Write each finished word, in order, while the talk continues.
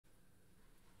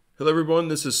Hello everyone,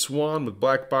 this is Swan with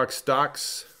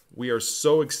BlackBoxStocks. We are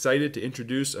so excited to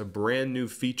introduce a brand new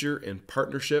feature and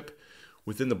partnership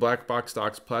within the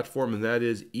BlackBoxStocks platform, and that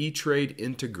is E-Trade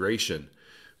integration,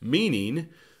 meaning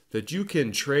that you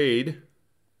can trade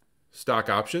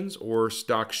stock options or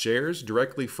stock shares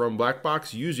directly from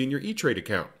BlackBox using your E-Trade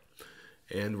account.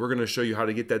 And we're going to show you how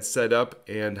to get that set up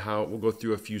and how we'll go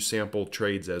through a few sample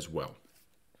trades as well.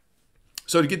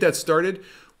 So to get that started,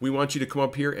 we want you to come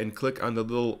up here and click on the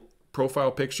little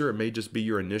profile picture. It may just be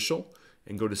your initial,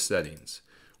 and go to settings.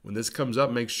 When this comes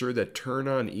up, make sure that turn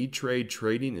on E-Trade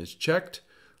trading is checked.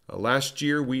 Last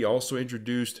year we also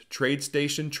introduced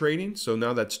TradeStation trading, so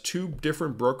now that's two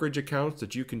different brokerage accounts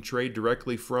that you can trade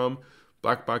directly from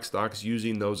BlackBoxStocks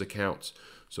using those accounts.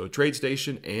 So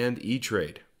TradeStation and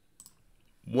E-Trade.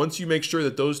 Once you make sure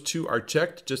that those two are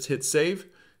checked, just hit save.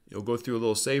 You'll go through a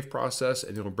little save process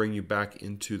and it'll bring you back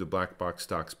into the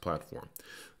BlackBoxStocks platform.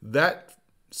 That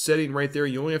setting right there,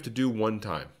 you only have to do one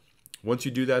time. Once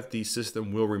you do that, the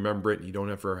system will remember it and you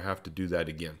don't ever have to do that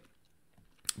again.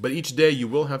 But each day you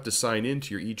will have to sign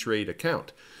into your E-Trade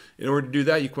account. In order to do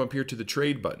that, you come up here to the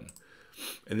trade button.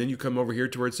 And then you come over here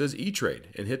to where it says E-Trade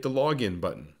and hit the login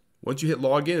button. Once you hit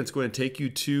login, it's going to take you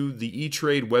to the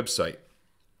E-Trade website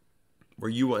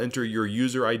where you will enter your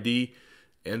user ID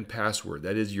and password.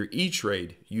 That is your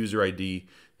E-Trade user ID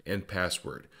and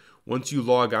password. Once you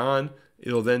log on,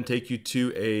 it'll then take you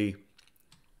to a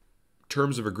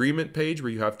terms of agreement page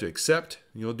where you have to accept.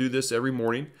 You'll do this every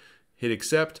morning. Hit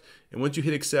accept, and once you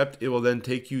hit accept, it will then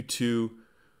take you to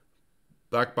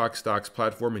BlackBoxStocks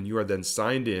platform, and you are then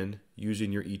signed in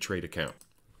using your E-Trade account.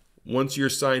 Once you're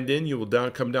signed in, you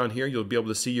will come down here. You'll be able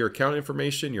to see your account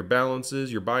information, your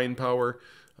balances, your buying power.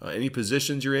 Any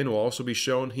positions you're in will also be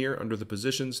shown here under the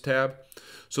positions tab.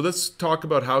 So let's talk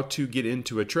about how to get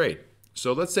into a trade.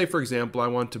 So let's say, for example, I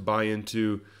want to buy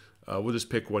into, we'll just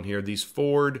pick one here, these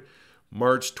Ford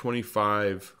March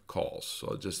 25 calls.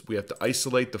 So we have to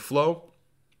isolate the flow.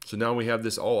 So now we have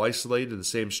this all isolated, the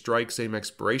same strike, same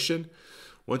expiration.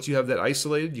 Once you have that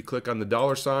isolated, you click on the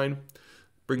dollar sign,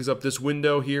 brings up this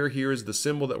window here. Here is the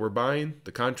symbol that we're buying,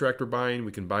 the contract we're buying.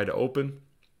 We can buy to open.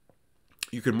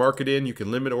 You can mark it in, you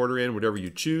can limit order in, whatever you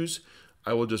choose.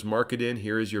 I will just mark it in.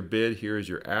 Here is your bid, here is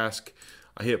your ask.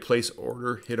 I hit place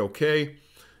order, hit OK,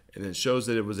 and it shows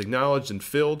that it was acknowledged and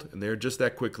filled, and there just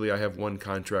that quickly I have one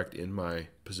contract in my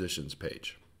positions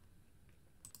page.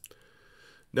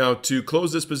 Now to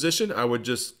close this position, I would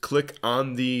just click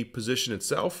on the position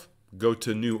itself, go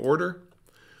to new order,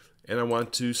 and I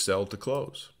want to sell to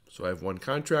close. So I have one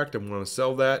contract, I want to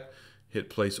sell that, hit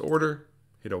place order,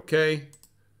 hit OK,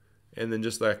 and then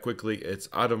just that quickly it's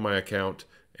out of my account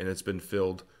and it's been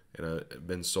filled and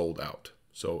been sold out.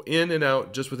 So in and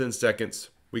out just within seconds.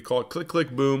 We call it click,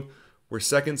 click, boom. Where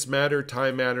seconds matter,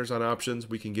 time matters on options,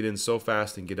 we can get in so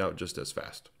fast and get out just as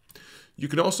fast. You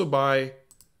can also buy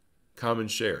common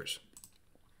shares.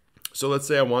 So let's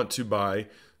say I want to buy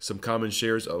some common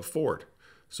shares of Ford.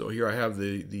 So here I have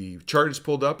the chart is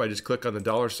pulled up. I just click on the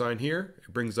dollar sign here.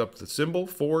 It brings up the symbol,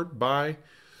 Ford, buy.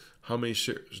 How many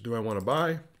shares do I want to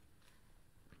buy?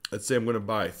 Let's say I'm going to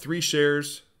buy 3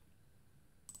 shares.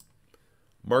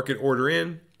 Market order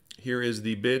in. Here is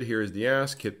the bid, here is the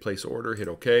ask. Hit place order, hit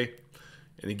OK.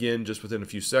 And again, just within a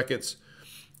few seconds,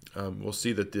 we'll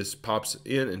see that this pops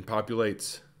in and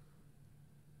populates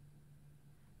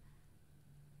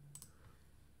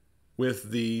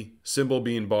with the symbol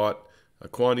being bought,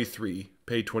 quantity 3,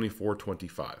 paid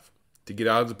 $24.25. To get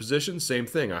out of the position, same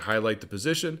thing. I highlight the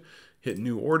position, hit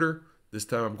new order. This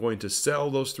time I'm going to sell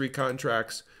those 3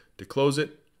 contracts. To close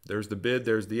it, there's the bid,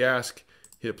 there's the ask.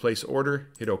 Hit place order,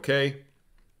 hit OK.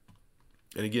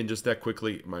 And again, just that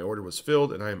quickly, my order was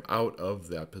filled and I am out of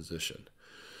that position.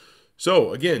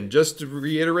 So again, just to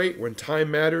reiterate, when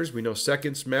time matters, we know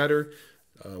seconds matter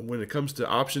when it comes to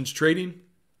options trading.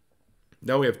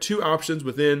 Now we have 2 options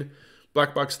within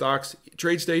BlackBoxStocks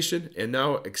TradeStation, and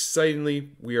now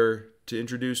excitingly, we are to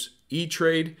introduce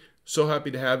E-Trade. So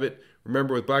happy to have it.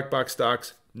 Remember, with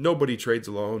BlackBoxStocks, nobody trades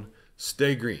alone.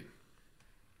 Stay green.